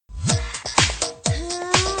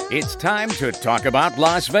It's time to talk about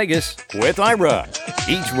Las Vegas with Ira.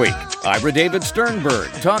 Each week, Ira David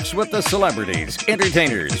Sternberg talks with the celebrities,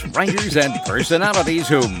 entertainers, writers, and personalities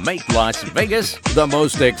who make Las Vegas the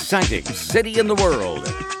most exciting city in the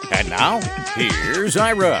world. And now, here's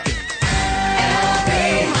Ira.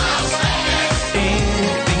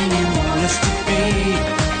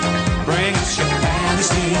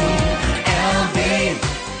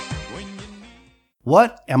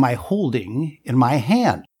 What am I holding in my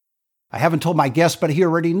hand? I haven't told my guest, but he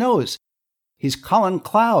already knows. He's Colin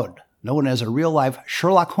Cloud, known as a real-life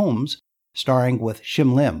Sherlock Holmes, starring with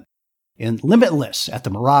Shim Lim in Limitless at the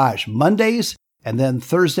Mirage, Mondays and then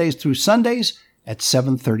Thursdays through Sundays at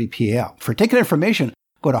 7:30 p.m. For ticket information,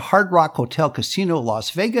 go to Hard Rock Hotel Casino Las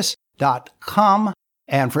Vegas.com.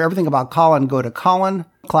 And for everything about Colin, go to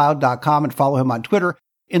ColinCloud.com and follow him on Twitter,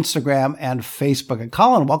 Instagram, and Facebook. And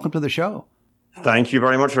Colin, welcome to the show. Thank you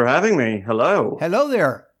very much for having me. Hello. Hello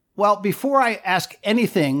there. Well, before I ask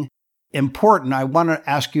anything important, I want to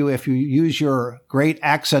ask you if you use your great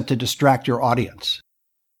accent to distract your audience.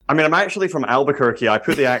 I mean, I'm actually from Albuquerque. I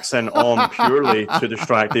put the accent on purely to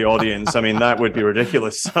distract the audience. I mean, that would be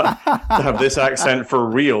ridiculous to have this accent for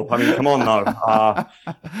real. I mean, come on now.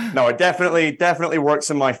 No, it definitely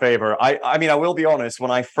works in my favor. I mean, I will be honest.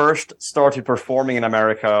 When I first started performing in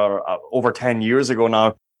America over 10 years ago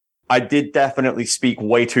now, I did definitely speak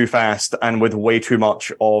way too fast and with way too much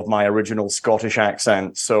of my original Scottish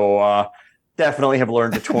accent. So definitely have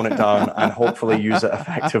learned to tone it down and hopefully use it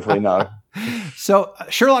effectively now. So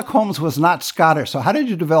Sherlock Holmes was not Scottish. So how did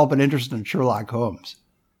you develop an interest in Sherlock Holmes?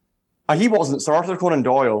 He wasn't. So Arthur Conan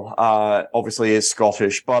Doyle obviously is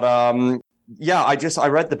Scottish. But yeah, I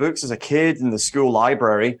read the books as a kid in the school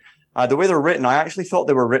library. The way they're written, I actually thought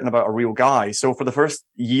they were written about a real guy. So for the first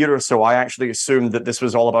year or so, I actually assumed that this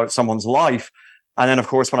was all about someone's life. And then, of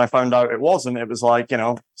course, when I found out it wasn't, it was like,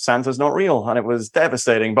 Santa's not real. And it was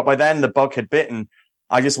devastating. But by then, the bug had bitten.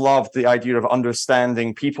 I just loved the idea of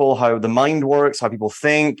understanding people, how the mind works, how people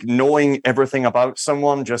think, knowing everything about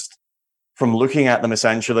someone just from looking at them,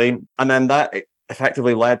 essentially. And then that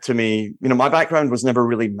effectively led to me, my background was never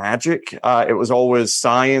really magic. It was always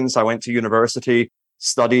science. I went to university,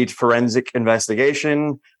 studied forensic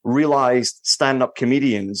investigation, realized stand-up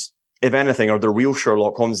comedians, if anything, are the real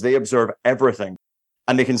Sherlock Holmes. They observe everything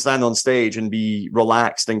and they can stand on stage and be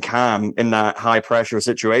relaxed and calm in that high-pressure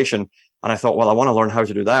situation. And I thought, well, I want to learn how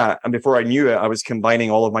to do that. And before I knew it, I was combining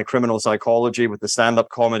all of my criminal psychology with the stand-up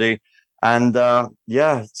comedy. And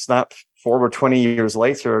snap forward 20 years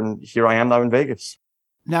later, and here I am now in Vegas.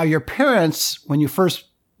 Now, your parents, when you first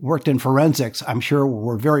worked in forensics, I'm sure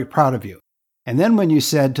were very proud of you. And then when you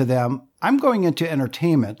said to them, I'm going into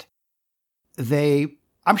entertainment,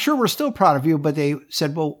 I'm sure we're still proud of you, but they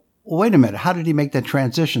said, well, wait a minute, how did he make that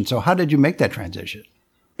transition? So how did you make that transition?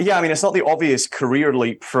 Yeah, I mean, it's not the obvious career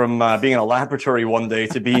leap from being in a laboratory one day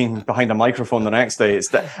to being behind a microphone the next day.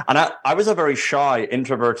 I was a very shy,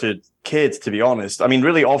 introverted kid, to be honest. I mean,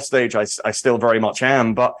 really off stage, I still very much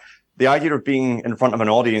am. But the idea of being in front of an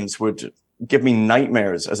audience would give me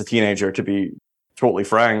nightmares as a teenager, to be totally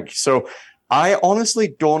frank. So I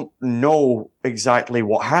honestly don't know exactly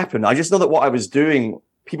what happened. I just know that what I was doing,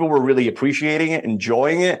 people were really appreciating it,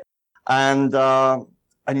 enjoying it. And I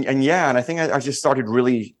think I just started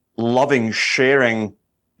really loving sharing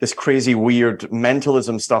this crazy, weird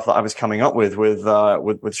mentalism stuff that I was coming up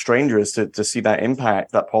with strangers to see that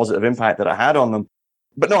impact, that positive impact that I had on them.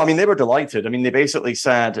 But no, I mean, they were delighted. I mean, they basically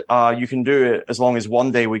said, you can do it as long as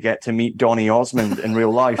one day we get to meet Donny Osmond in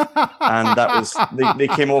real life. And that was, they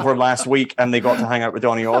came over last week and they got to hang out with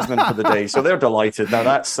Donny Osmond for the day. So they're delighted. Now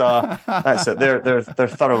that's it. They're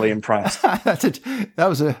thoroughly impressed. That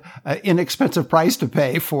was an inexpensive price to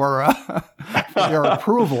pay for their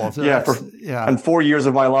approval. So and 4 years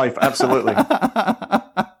of my life. Absolutely.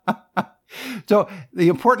 So the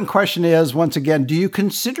important question is, once again, do you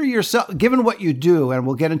consider yourself, given what you do, and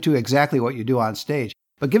we'll get into exactly what you do on stage,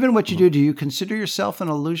 but given what you do you consider yourself an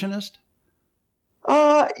illusionist?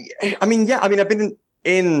 I've been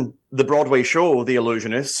in the Broadway show, The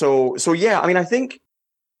Illusionist. So yeah, I mean, I think,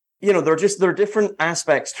 there are different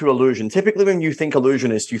aspects to illusion. Typically when you think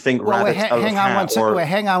illusionist, you think rabbit out of hat.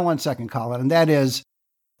 Hang on one second, Colin. And that is,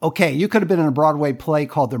 okay, you could have been in a Broadway play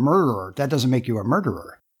called The Murderer. That doesn't make you a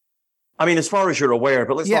murderer. I mean, as far as you're aware,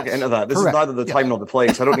 but let's not get into that. This is neither the time nor the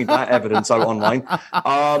place. I don't need that evidence out online.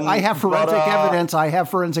 I have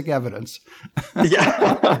forensic evidence.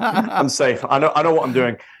 Yeah, I'm safe. I know what I'm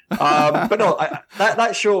doing. But no,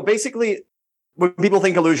 that show, basically, when people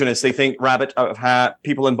think illusionists, they think rabbit out of hat,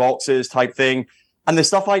 people in boxes type thing. And the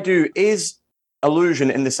stuff I do is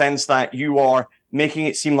illusion in the sense that you are making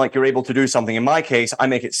it seem like you're able to do something. In my case, I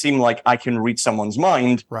make it seem like I can read someone's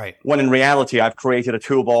mind. Right. When in reality, I've created a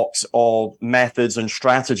toolbox of methods and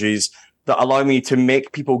strategies that allow me to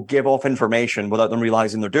make people give off information without them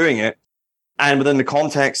realizing they're doing it. And within the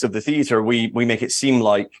context of the theater, we make it seem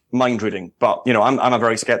like mind reading. But, you know, I'm a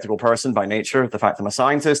very skeptical person by nature, the fact I'm a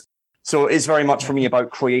scientist. So it's very much for me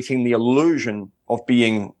about creating the illusion of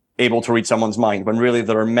being able to read someone's mind when really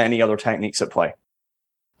there are many other techniques at play.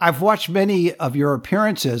 I've watched many of your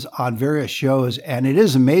appearances on various shows, and it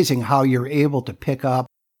is amazing how you're able to pick up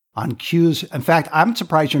on cues. In fact, I'm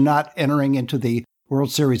surprised you're not entering into the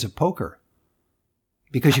World Series of Poker,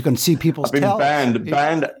 because you can see people's tells. I've been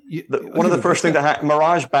banned. One of the first things that happened,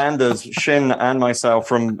 Mirage banned us, Shin and myself,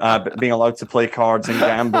 from being allowed to play cards and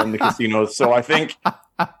gamble in the casinos. So I think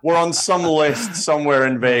we're on some list somewhere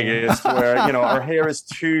in Vegas where, you know, our hair is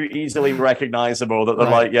too easily recognizable that they're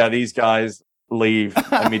like, yeah, these guys leave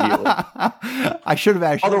immediately. I should have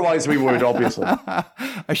asked. Otherwise, we would, obviously.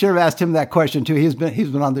 I should have asked him that question too. He's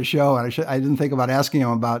been on the show, and I didn't think about asking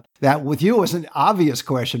him about that. With you, it was an obvious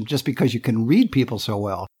question, just because you can read people so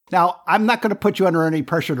well. Now, I'm not going to put you under any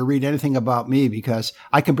pressure to read anything about me, because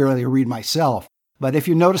I can barely read myself. But if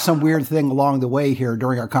you notice some weird thing along the way here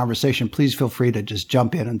during our conversation, please feel free to just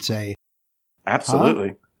jump in and say, absolutely.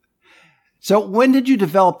 Huh? So when did you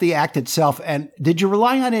develop the act itself? And did you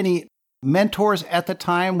rely on any mentors at the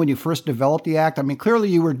time when you first developed the act? I mean, clearly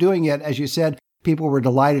you were doing it. As you said, people were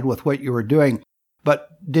delighted with what you were doing. But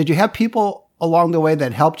did you have people along the way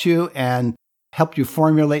that helped you and helped you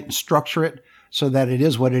formulate and structure it so that it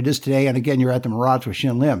is what it is today? And again, you're at the Mirage with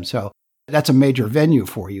Shin Lim. So that's a major venue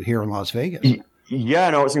for you here in Las Vegas. Yeah,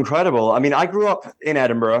 no, it's incredible. I mean, I grew up in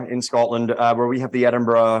Edinburgh, in Scotland, where we have the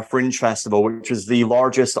Edinburgh Fringe Festival, which is the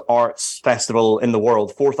largest arts festival in the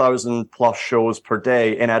world, 4,000 plus shows per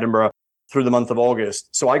day in Edinburgh through the month of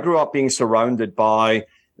August. So I grew up being surrounded by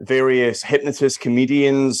various hypnotists,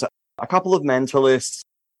 comedians, a couple of mentalists,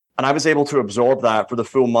 and I was able to absorb that for the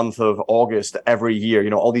full month of August every year. You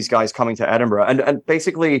know, all these guys coming to Edinburgh. And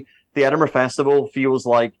basically, the Edinburgh Festival feels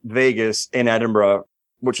like Vegas in Edinburgh,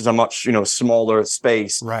 which is a much, you know, smaller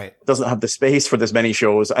space. Right. It doesn't have the space for this many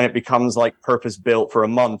shows, and it becomes like purpose built for a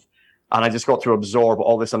month. And I just got to absorb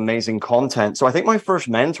all this amazing content. So I think my first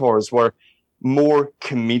mentors were more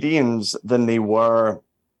comedians than they were,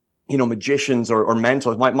 you know, magicians or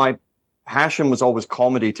mentors. My passion was always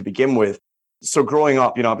comedy to begin with. So growing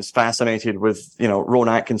up, you know, I was fascinated with, you know, Rowan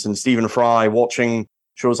Atkinson, Stephen Fry, watching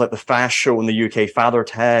shows like The Fast Show in the UK, Father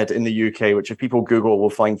Ted in the UK, which if people Google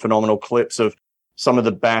will find phenomenal clips of some of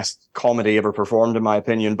the best comedy ever performed, in my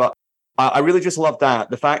opinion. But I really just love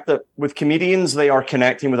that. The fact that with comedians, they are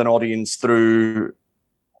connecting with an audience through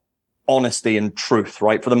honesty and truth,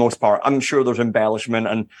 right? For the most part. I'm sure there's embellishment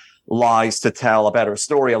and lies to tell a better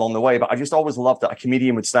story along the way, but I just always loved that a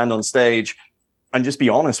comedian would stand on stage and just be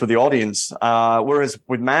honest with the audience. Whereas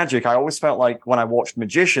with magic, I always felt like when I watched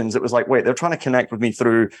magicians, it was like, wait, they're trying to connect with me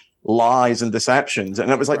through lies and deceptions.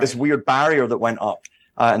 And it was like this weird barrier that went up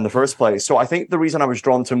in the first place. So I think the reason I was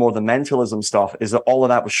drawn to more the mentalism stuff is that all of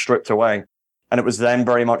that was stripped away. And it was then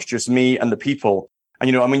very much just me and the people. And,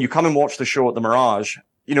 you know, I mean, you come and watch the show at the Mirage,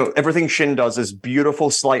 you know, everything Shin does is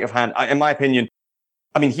beautiful sleight of hand. In my opinion,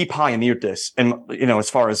 I mean, he pioneered this. And, you know,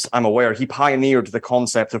 as far as I'm aware, he pioneered the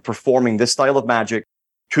concept of performing this style of magic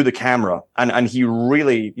to the camera. And he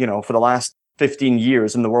really, you know, for the last 15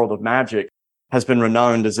 years in the world of magic has been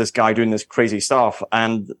renowned as this guy doing this crazy stuff.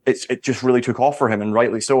 And it just really took off for him. And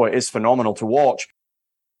rightly so. It is phenomenal to watch.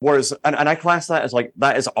 Whereas, and I class that as like,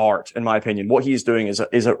 that is art, in my opinion. What he's doing is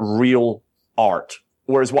a real art.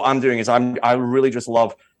 Whereas what I'm doing is I really just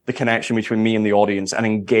love the connection between me and the audience and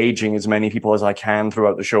engaging as many people as I can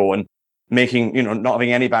throughout the show and making, you know, not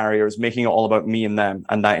having any barriers, making it all about me and them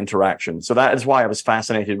and that interaction. So that is why I was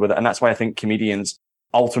fascinated with it. And that's why I think comedians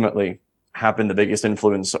ultimately have been the biggest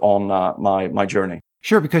influence on my journey.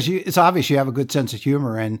 Sure, because it's obvious you have a good sense of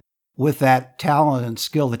humor. And with that talent and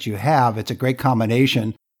skill that you have, it's a great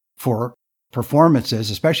combination for performances,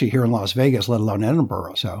 especially here in Las Vegas, let alone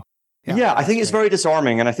Edinburgh. So. Yeah, I think it's very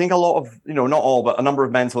disarming. And I think a lot of, you know, not all, but a number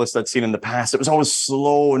of mentalists I'd seen in the past, it was always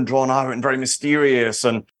slow and drawn out and very mysterious.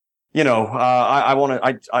 And, you know,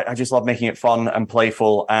 I just love making it fun and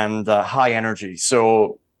playful and high energy.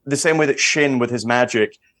 So the same way that Shin with his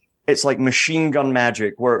magic, it's like machine gun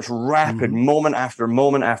magic where it's rapid moment after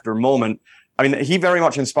moment after moment. I mean, he very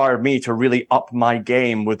much inspired me to really up my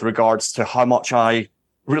game with regards to how much I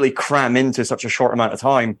really cram into such a short amount of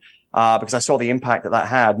time. Because I saw the impact that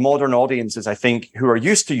had. Modern audiences, I think, who are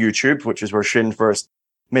used to YouTube, which is where Shin first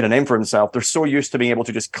made a name for himself. They're so used to being able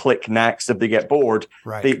to just click next if they get bored.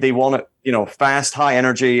 Right. They want it, fast, high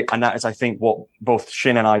energy. And that is, I think, what both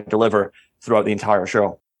Shane and I deliver throughout the entire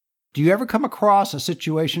show. Do you ever come across a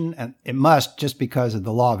situation, and it must just because of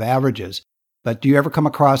the law of averages, but do you ever come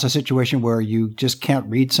across a situation where you just can't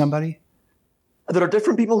read somebody? There are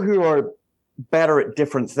different people who are better at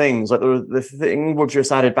different things. Like the thing we've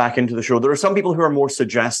just added back into the show, there are some people who are more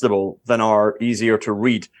suggestible than are easier to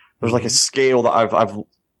read. There's like a scale that I've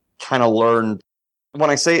kind of learned. When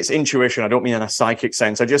I say it's intuition, I don't mean in a psychic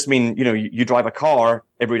sense. I just mean, you drive a car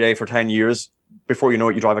every day for 10 years. Before you know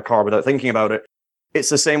it, you drive a car without thinking about it. It's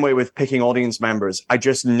the same way with picking audience members. I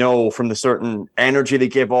just know from the certain energy they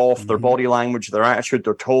give off, their body language, their attitude,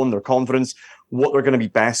 their tone, their confidence, what they're going to be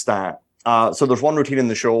best at. So there's one routine in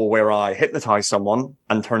the show where I hypnotize someone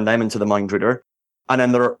and turn them into the mind reader. And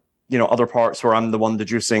then there are, other parts where I'm the one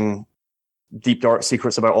deducing deep, dark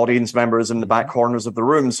secrets about audience members in the back corners of the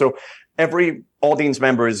room. So every audience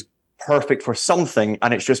member is perfect for something.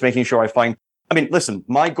 And it's just making sure listen,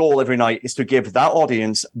 my goal every night is to give that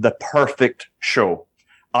audience the perfect show.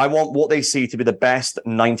 I want what they see to be the best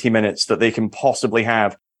 90 minutes that they can possibly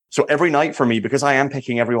have. So every night for me, because I am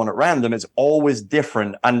picking everyone at random, it's always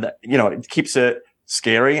different. And, it keeps it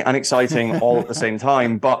scary and exciting all at the same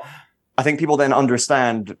time. But I think people then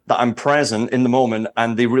understand that I'm present in the moment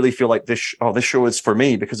and they really feel like this show is for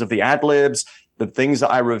me because of the ad libs, the things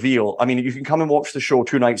that I reveal. I mean, you can come and watch the show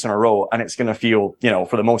 2 nights in a row and it's going to feel,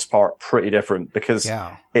 for the most part, pretty different because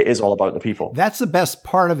it is all about the people. That's the best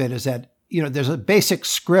part of it is that, there's a basic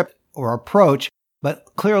script or approach, but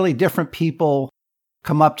clearly different people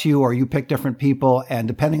come up to you or you pick different people, and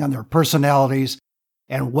depending on their personalities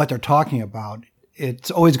and what they're talking about, it's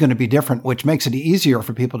always going to be different, which makes it easier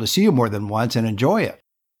for people to see you more than once and enjoy it.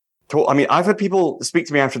 I mean, I've had people speak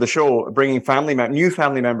to me after the show, bringing new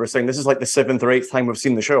family members saying this is like the 7th or 8th time we've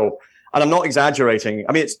seen the show. And I'm not exaggerating.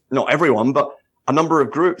 I mean, it's not everyone, but a number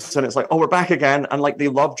of groups. And it's like, oh, we're back again. And like, they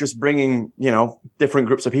love just bringing, different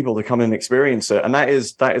groups of people to come and experience it. And that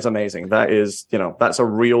is amazing. That is, that's a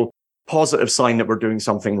real positive sign that we're doing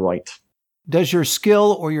something right. Does your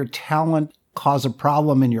skill or your talent cause a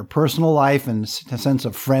problem in your personal life and a sense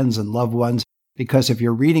of friends and loved ones? Because if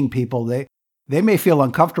you're reading people, they may feel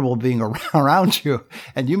uncomfortable being around you,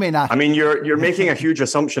 and you may not. I mean, you're making a huge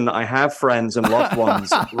assumption that I have friends and loved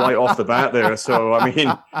ones right off the bat there. So, I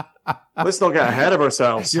mean, let's not get ahead of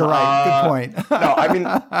ourselves. You're right. Good point. No, I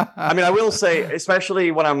mean, I will say,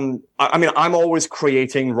 especially when I'm always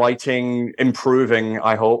creating, writing, improving,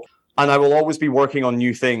 I hope, and I will always be working on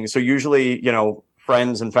new things. So usually,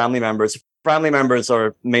 friends and family members. Family members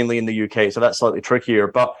are mainly in the UK, so that's slightly trickier,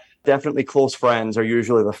 but definitely close friends are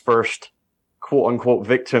usually the first quote unquote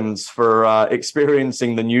victims for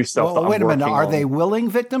experiencing the new stuff that I'm working on. Wait a minute, are they willing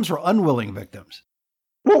victims or unwilling victims?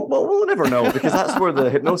 Well, we'll never know because that's where the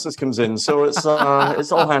hypnosis comes in. So it's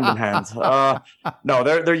all hand in hand. No,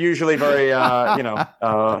 they're usually very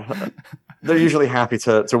they're usually happy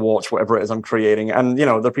to watch whatever it is I'm creating, and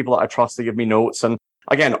they're people that I trust to give me notes. And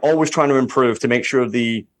again, always trying to improve to make sure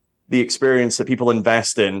the experience that people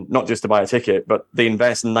invest in, not just to buy a ticket, but they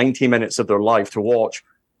invest 90 minutes of their life to watch.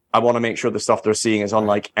 I want to make sure the stuff they're seeing is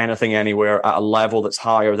unlike anything anywhere at a level that's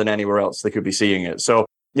higher than anywhere else they could be seeing it. So,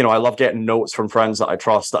 I love getting notes from friends that I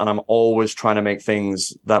trust, and I'm always trying to make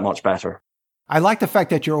things that much better. I like the fact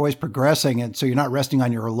that you're always progressing, and so you're not resting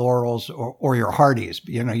on your laurels or your Hardees.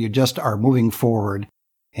 You just are moving forward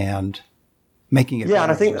and making it. Yeah,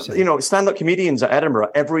 and I think, stand-up comedians at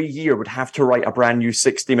Edinburgh every year would have to write a brand new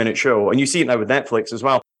 60-minute show. And you see it now with Netflix as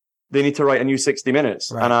well. They need to write a new 60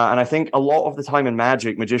 minutes. Right. And I think a lot of the time in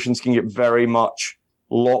magic, magicians can get very much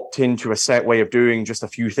locked into a set way of doing just a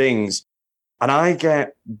few things. And I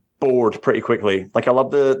get bored pretty quickly. Like I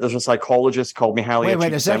love there's a psychologist called Mihaly.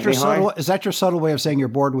 Wait, is that your subtle way of saying you're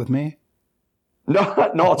bored with me? No,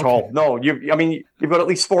 not at all. No, you've got at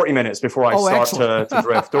least 40 minutes before I start to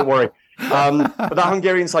drift. Don't worry. But that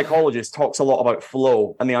Hungarian psychologist talks a lot about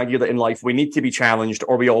flow and the idea that in life we need to be challenged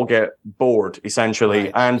or we all get bored,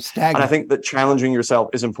 essentially. Right. And I think that challenging yourself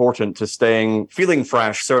is important to feeling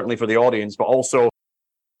fresh, certainly for the audience, but also,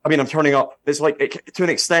 I'm turning up. It's like, to an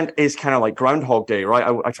extent, is kind of like Groundhog Day,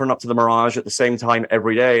 right? I turn up to the Mirage at the same time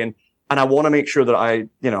every day. And I want to make sure that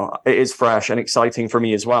it is fresh and exciting for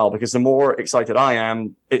me as well, because the more excited I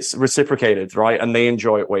am, it's reciprocated, right? And they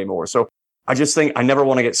enjoy it way more. So I just think I never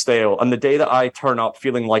want to get stale. And the day that I turn up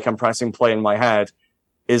feeling like I'm pressing play in my head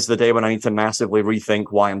is the day when I need to massively rethink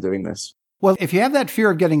why I'm doing this. Well, if you have that fear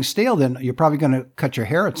of getting stale, then you're probably going to cut your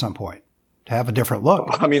hair at some point have a different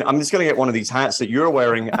look. I mean, I'm just going to get one of these hats that you're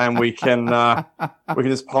wearing, and we can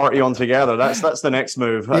just party on together. That's the next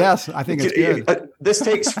move. Yes, I think it's good. This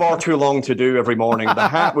takes far too long to do every morning. The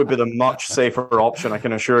hat would be the much safer option, I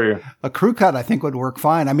can assure you. A crew cut, I think, would work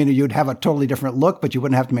fine. I mean, you'd have a totally different look, but you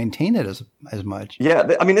wouldn't have to maintain it as much.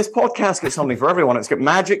 Yeah, I mean, this podcast gets something for everyone. It's got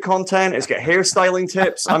magic content. It's got hairstyling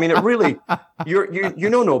tips. I mean, it really, you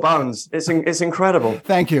know no bounds. It's incredible.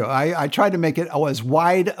 Thank you. I tried to make it as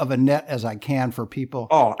wide of a net as I can for people.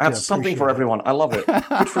 Oh, that's something for everyone. I love it.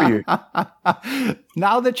 Good for you.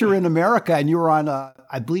 Now that you're in America and you were on,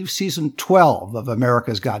 I believe, season 12 of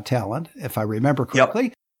America's Got Talent, if I remember correctly.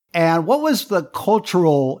 Yep. And what was the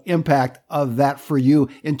cultural impact of that for you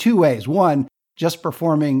in two ways? One, just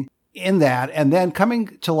performing in that, and then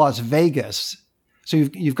coming to Las Vegas. So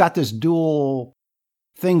you've got this dual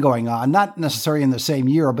thing going on, not necessarily in the same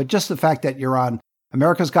year, but just the fact that you're on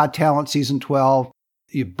America's Got Talent season 12.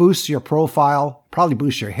 You boost your profile, probably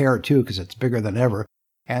boost your hair too, because it's bigger than ever.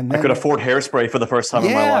 And then, I could afford hairspray for the first time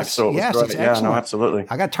in my life, so it was great. Yeah, no, absolutely.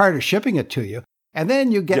 I got tired of shipping it to you. And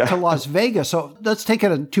then you get to Las Vegas. So let's take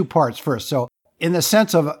it in two parts first. So in the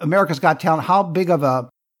sense of America's Got Talent, how big of a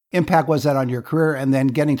impact was that on your career? And then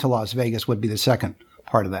getting to Las Vegas would be the second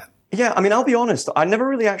part of that. Yeah, I mean, I'll be honest. I never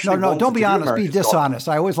really actually. No, don't be honest. Be dishonest.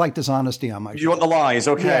 I always like dishonesty on my show. You want the lies?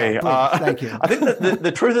 Okay. Yeah, please. Thank you. I think that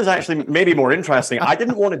the truth is actually maybe more interesting. I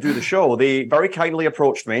didn't want to do the show. They very kindly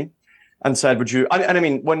approached me and said, would you, and I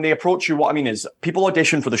mean, when they approach you, what I mean is people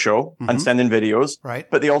audition for the show and send in videos, right?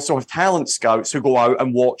 But they also have talent scouts who go out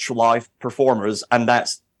and watch live performers, and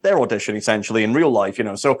that's their audition essentially in real life,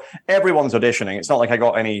 So everyone's auditioning. It's not like I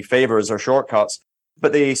got any favors or shortcuts.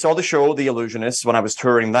 But they saw the show, The Illusionists, when I was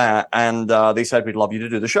touring that, and they said, we'd love you to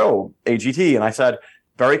do the show, AGT. And I said,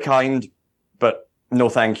 very kind, but no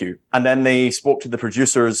thank you. And then they spoke to the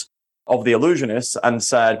producers of The Illusionists and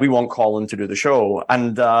said, we want Colin to do the show.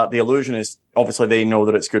 And The Illusionists, obviously, they know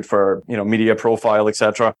that it's good for, media profile,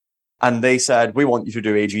 etc. And they said, we want you to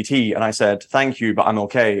do AGT. And I said, thank you, but I'm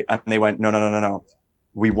okay. And they went, no.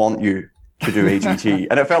 We want you to do AGT.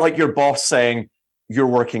 And it felt like your boss saying, you're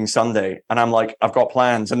working Sunday. And I'm like, I've got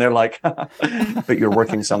plans. And they're like, but you're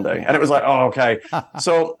working Sunday. And it was like, oh, okay.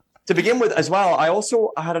 So to begin with as well,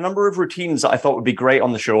 I had a number of routines that I thought would be great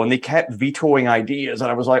on the show. And they kept vetoing ideas. And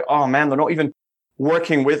I was like, oh man, they're not even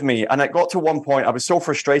working with me. And it got to one point, I was so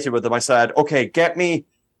frustrated with them. I said, okay, get me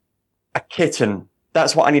a kitten.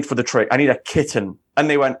 That's what I need for the trick. I need a kitten. And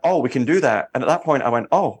they went, oh, we can do that. And at that point I went,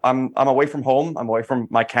 oh, I'm away from home. I'm away from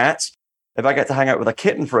my cats. If I get to hang out with a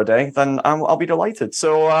kitten for a day, then I'll be delighted.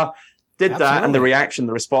 So did that, and the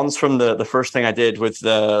response from the first thing I did with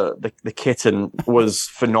the kitten was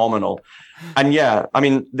phenomenal. And yeah, I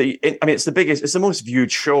mean it's the most viewed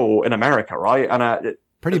show in America, right? And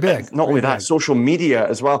pretty big. Not only that, social media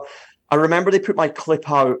as well. I remember they put my clip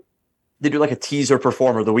out. They do like a teaser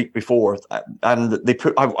performer the week before, and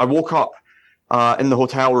I woke up in the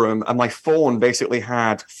hotel room, and my phone basically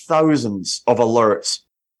had thousands of alerts.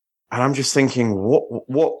 And I'm just thinking,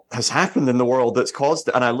 what has happened in the world that's caused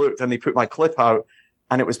it? And I looked, and they put my clip out,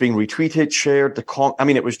 and it was being retweeted, shared.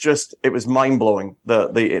 It was mind blowing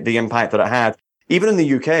the impact that it had, even in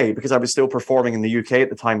the UK, because I was still performing in the UK at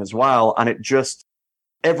the time as well. And it just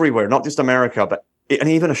everywhere, not just America, and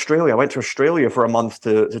even Australia. I went to Australia for a month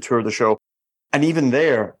to tour the show, and even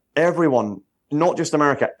there, everyone. Not just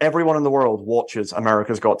America, everyone in the world watches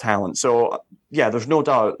America's Got Talent. So, yeah, there's no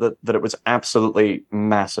doubt that it was absolutely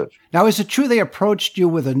massive. Now, is it true they approached you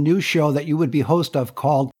with a new show that you would be host of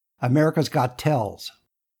called America's Got Tells?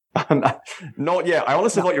 Not yet. I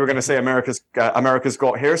honestly thought you were going to say America's Got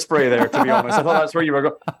Hairspray there, to be honest. I thought that's where you were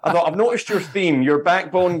going. I thought, I've noticed your theme, your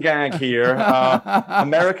backbone gag here.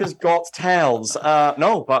 America's Got Tells.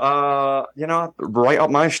 No, but, right up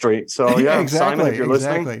my street. So, yeah, exactly, Simon, if you're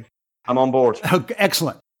listening. I'm on board.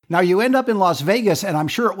 Excellent. Now, you end up in Las Vegas, and I'm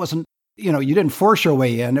sure it wasn't, you didn't force your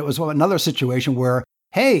way in. It was another situation where,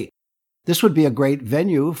 hey, this would be a great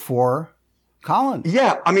venue for Colin.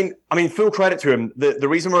 Yeah, I mean, full credit to him. The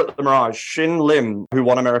reason we're at the Mirage, Shin Lim, who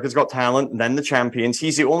won America's Got Talent, then the Champions,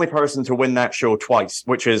 he's the only person to win that show twice,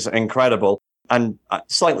 which is incredible. And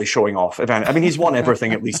slightly showing off. I mean, he's won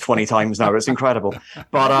everything at least 20 times now. It's incredible.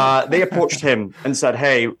 But they approached him and said,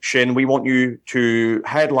 hey, Shin, we want you to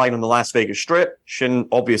headline on the Las Vegas Strip. Shin,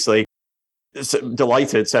 obviously,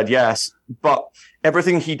 delighted, said yes. But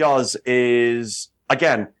everything he does is,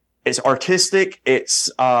 again, it's artistic. It's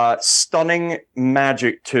stunning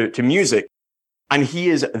magic to music. And he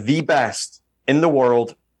is the best in the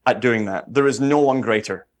world at doing that. There is no one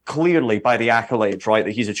greater, clearly by the accolades, right,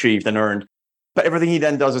 that he's achieved and earned. But everything he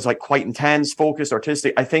then does is like quite intense, focused,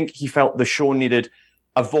 artistic. I think he felt the show needed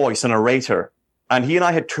a voice, an orator. And he and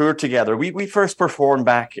I had toured together. We first performed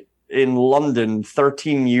back in London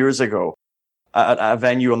 13 years ago at a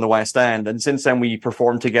venue on the West End. And since then, we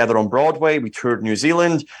performed together on Broadway. We toured New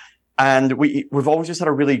Zealand. And we've always just had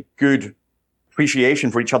a really good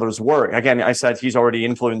appreciation for each other's work. Again, I said he's already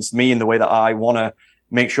influenced me in the way that I want to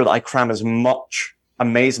make sure that I cram as much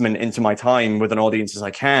amazement into my time with an audience as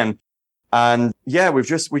I can. And yeah, we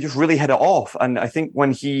just really hit it off. And I think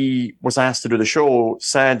when he was asked to do the show,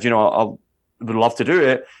 said, I would love to do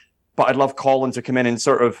it, but I'd love Colin to come in and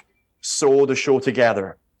sort of sew the show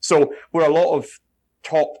together. So where a lot of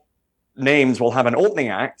top names will have an opening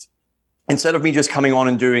act, instead of me just coming on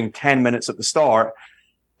and doing 10 minutes at the start,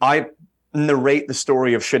 I narrate the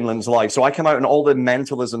story of Shinlin's life. So I come out and all the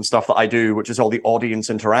mentalism stuff that I do, which is all the audience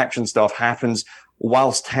interaction stuff, happens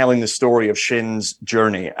whilst telling the story of Shin's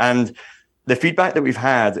journey. And the feedback that we've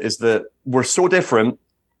had is that we're so different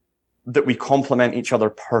that we complement each other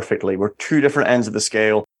perfectly. We're two different ends of the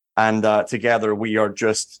scale. And together we are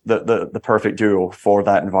just the perfect duo for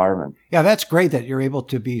that environment. Yeah, that's great that you're able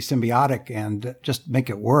to be symbiotic and just make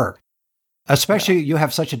it work. Especially you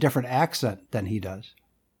have such a different accent than he does.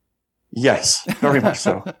 Yes, very much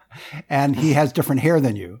so. And he has different hair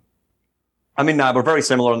than you. I mean, we're very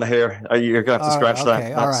similar on the hair. You're going to have to scratch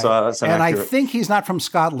that. That's and inaccurate. I think he's not from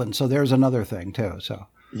Scotland, so there's another thing too. So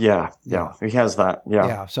yeah, he has that.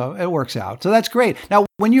 Yeah, so it works out. So that's great. Now,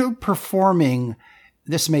 when you're performing,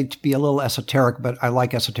 this may be a little esoteric, but I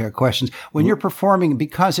like esoteric questions. When you're performing,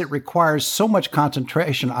 because it requires so much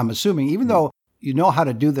concentration, I'm assuming, even though you know how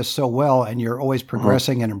to do this so well and you're always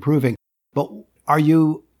progressing and improving, but are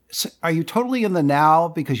you totally in the now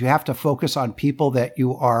because you have to focus on people that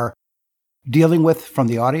you are dealing with from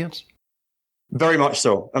the audience? Very much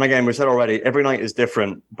so. And again, we said already, every night is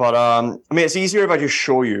different. But it's easier if I just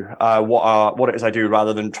show you what it is I do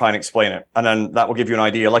rather than try and explain it. And then that will give you an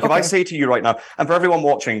idea. Like if I say to you right now, and for everyone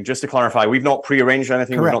watching, just to clarify, we've not prearranged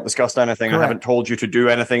anything. Correct. We've not discussed anything. Correct. I haven't told you to do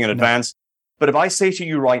anything in advance. But if I say to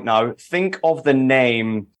you right now, think of the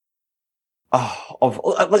name of,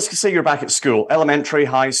 let's just say you're back at school, elementary,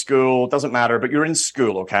 high school, doesn't matter, but you're in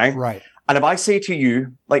school, okay? Right. And if I say to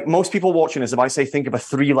you, like most people watching this, if I say think of a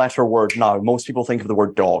 3-letter word now, most people think of the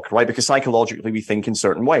word dog, right? Because psychologically we think in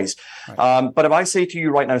certain ways. Right. But if I say to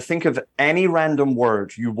you right now, think of any random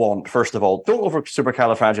word you want, first of all, don't go for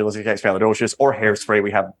supercalifragilisticexpialidocious or hairspray.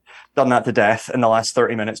 We have done that to death in the last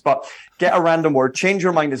 30 minutes. But get a random word, change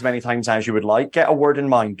your mind as many times as you would like. Get a word in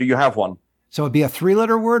mind. Do you have one? So it'd be a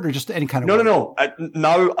 3-letter word or just any kind of word? No.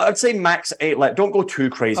 No, I'd say max 8 letters. Don't go too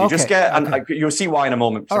crazy. Just get, and you'll see why in a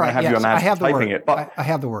moment. So I'm going to have you imagine typing it. But I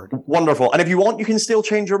have the word. Wonderful. And if you want, you can still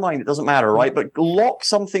change your mind. It doesn't matter, right? But lock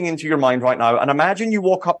something into your mind right now. And imagine you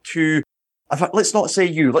walk up to, let's not say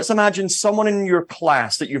you, let's imagine someone in your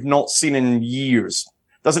class that you've not seen in years.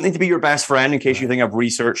 Doesn't need to be your best friend in case you think I've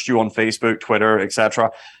researched you on Facebook, Twitter,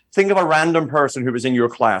 etc. Think of a random person who was in your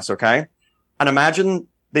class, okay? And imagine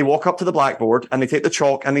they walk up to the blackboard and they take the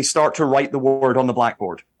chalk and they start to write the word on the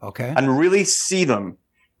blackboard. Okay. And really see them.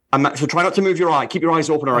 So try not to move your eye. Keep your eyes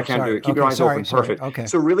open or I can't do it. Keep your eyes open. Perfect. Okay.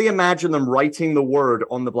 So really imagine them writing the word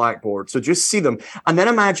on the blackboard. So just see them. And then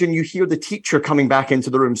imagine you hear the teacher coming back into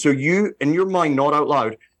the room. So you, in your mind, not out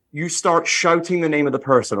loud, you start shouting the name of the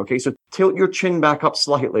person. Okay. So tilt your chin back up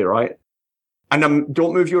slightly, right? And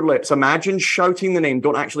don't move your lips. Imagine shouting the name.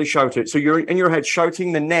 Don't actually shout it. So you're in your head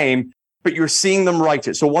shouting the name, but you're seeing them write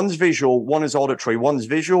it. So one's visual, one is auditory, one's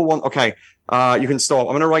visual, one, okay. You can stop.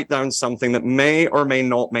 I'm going to write down something that may or may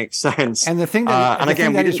not make sense. And the thing that, we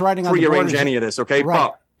didn't writing on the board is any of this, okay?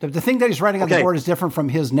 Right. But the thing that he's writing on the board is different from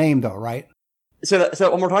his name though, right? Say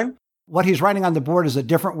that one more time. What he's writing on the board is a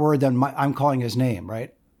different word than I'm calling his name,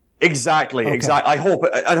 right? Exactly. I hope.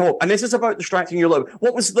 And this is about distracting you a little.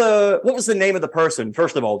 What was the name of the person,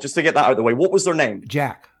 first of all, just to get that out of the way? What was their name?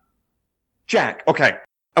 Jack. Jack. Okay.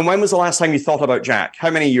 And when was the last time you thought about Jack? How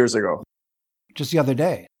many years ago? Just the other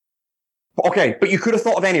day. Okay, but you could have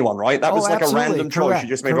thought of anyone, right? That was like a random choice you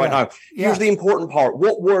just made right now. Yeah. Here's the important part.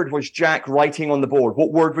 What word was Jack writing on the board?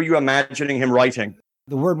 What word were you imagining him writing?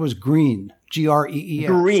 The word was green. Green.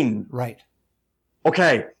 Green. Right.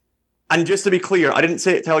 Okay. And just to be clear, I didn't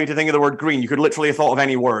tell you to think of the word green. You could literally have thought of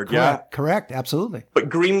any word, yeah? Correct, absolutely. But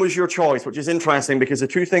green was your choice, which is interesting because the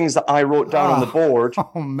two things that I wrote down on the board,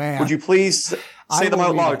 man. Would you please say them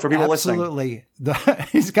out loud for people listening? Absolutely.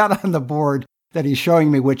 He's got on the board that he's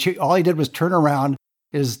showing me, which all he did was turn around,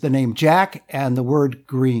 is the name Jack and the word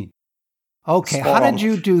green. Okay, how did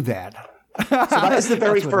you do that? So that is the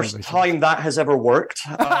very first time that has ever worked.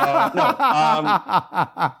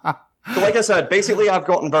 So like I said, basically I've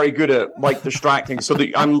gotten very good at like distracting. So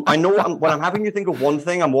that I know when I'm having you think of one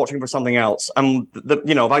thing, I'm watching for something else.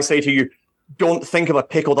 If I say to you, don't think of a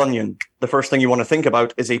pickled onion, the first thing you want to think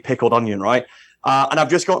about is a pickled onion, right? And I've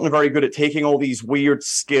just gotten very good at taking all these weird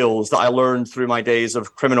skills that I learned through my days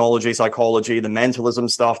of criminology, psychology, the mentalism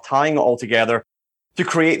stuff, tying it all together to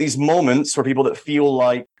create these moments for people that feel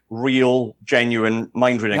like real, genuine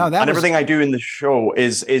mind reading. Everything I do in the show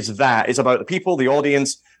is about the people, the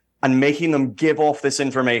audience, and making them give off this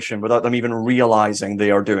information without them even realizing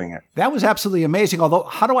they are doing it. That was absolutely amazing. Although,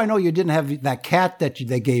 how do I know you didn't have that cat that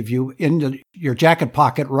they gave you in your jacket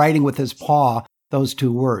pocket writing with his paw those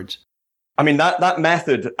two words? I mean, that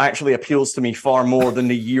method actually appeals to me far more than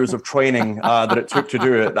the years of training that it took to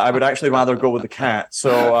do it. I would actually rather go with the cat.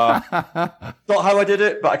 So not how I did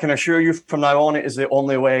it, but I can assure you from now on, it is the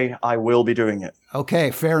only way I will be doing it.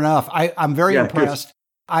 Okay, fair enough. I'm very impressed. Good.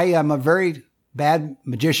 I am a very bad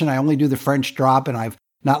magician. I only do the French drop, and I've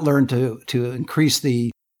not learned to increase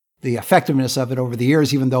the effectiveness of it over the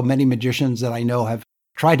years, even though many magicians that I know have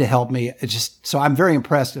tried to help me. It's just, so I'm very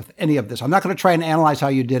impressed with any of this. I'm not going to try and analyze how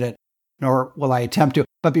you did it, nor will I attempt to.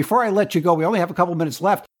 But before I let you go, we only have a couple minutes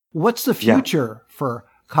left. What's the future for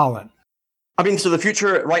Colin? I mean, so the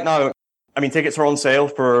future right now, tickets are on sale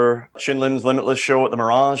for Shin Lim's Limitless show at the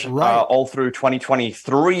Mirage all through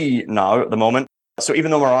 2023 now at the moment. So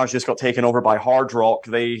even though Mirage just got taken over by Hard Rock,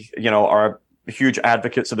 they, are huge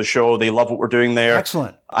advocates of the show. They love what we're doing there.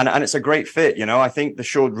 Excellent. And it's a great fit. I think the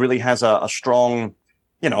show really has a strong,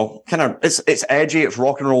 it's edgy, it's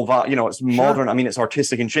rock and roll, it's modern. Sure. It's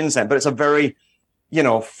artistic in Shinsen, but it's a very,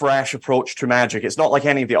 fresh approach to magic. It's not like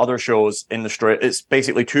any of the other shows in the strip. It's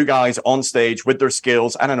basically two guys on stage with their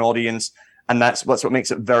skills and an audience. And that's what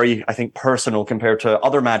makes it very, I think, personal compared to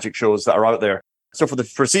other magic shows that are out there. So for the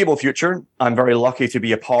foreseeable future, I'm very lucky to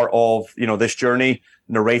be a part of, this journey,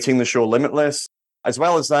 narrating the show Limitless. As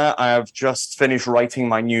well as that, I've just finished writing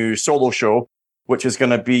my new solo show, which is going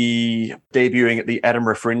to be debuting at the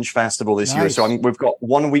Edinburgh Fringe Festival this year. So we've got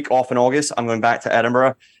 1 week off in August. I'm going back to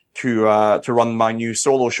Edinburgh to run my new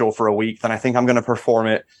solo show for a week. Then I think I'm going to perform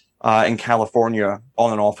it in California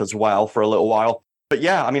on and off as well for a little while. But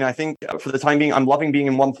yeah, I think for the time being, I'm loving being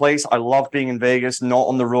in one place. I love being in Vegas, not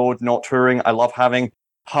on the road, not touring. I love having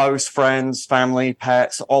house, friends, family,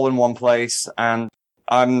 pets, all in one place. And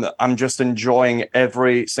I'm just enjoying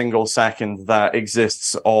every single second that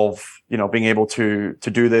exists of, being able to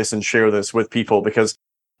do this and share this with people, because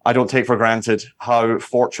I don't take for granted how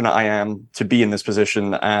fortunate I am to be in this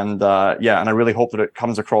position. And and I really hope that it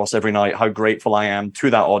comes across every night how grateful I am to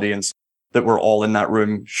that audience, that we're all in that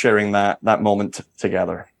room sharing that moment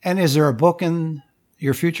together. And is there a book in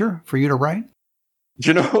your future for you to write? Do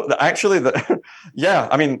you know, actually, yeah,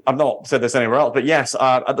 I've not said this anywhere else, but yes,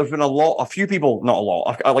 there's been a few people, not a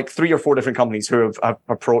lot, like 3 or 4 different companies who have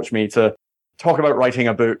approached me to talk about writing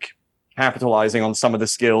a book, capitalizing on some of the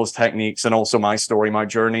skills, techniques, and also my story, my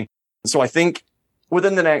journey. So I think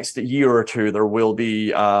within the next year or two, there will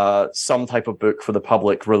be some type of book for the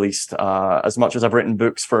public released. As much as I've written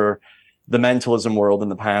books for the mentalism world in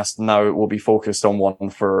the past, now it will be focused on one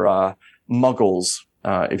for muggles,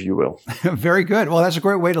 if you will. Very good. Well, that's a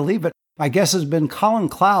great way to leave it. My guest has been Colin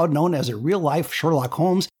Cloud, known as a real-life Sherlock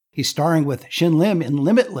Holmes. He's starring with Shin Lim in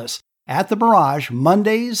Limitless at the Mirage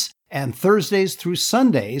Mondays and Thursdays through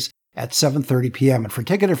Sundays at 7:30 p.m. And for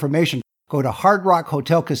ticket information, go to Hard Rock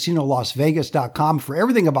Hotel Casino Las Vegas.com. For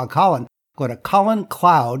everything about Colin, go to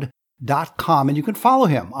ColinCloud.com, and you can follow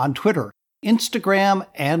him on Twitter, Instagram,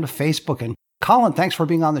 and Facebook. And Colin, thanks for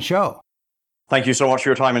being on the show. Thank you so much for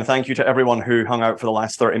your time, and thank you to everyone who hung out for the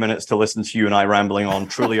last 30 minutes to listen to you and I rambling on.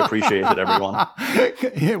 Truly appreciate it, everyone.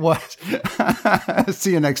 It was.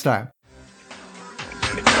 See you next time.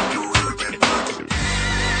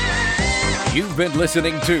 You've been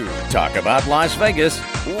listening to Talk About Las Vegas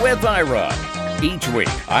with Ira. Each week,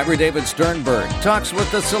 Ira David Sternberg talks with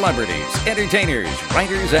the celebrities, entertainers,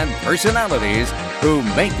 writers, and personalities who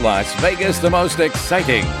make Las Vegas the most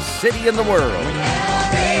exciting city in the world.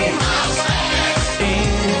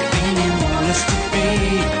 Anything you want us to be.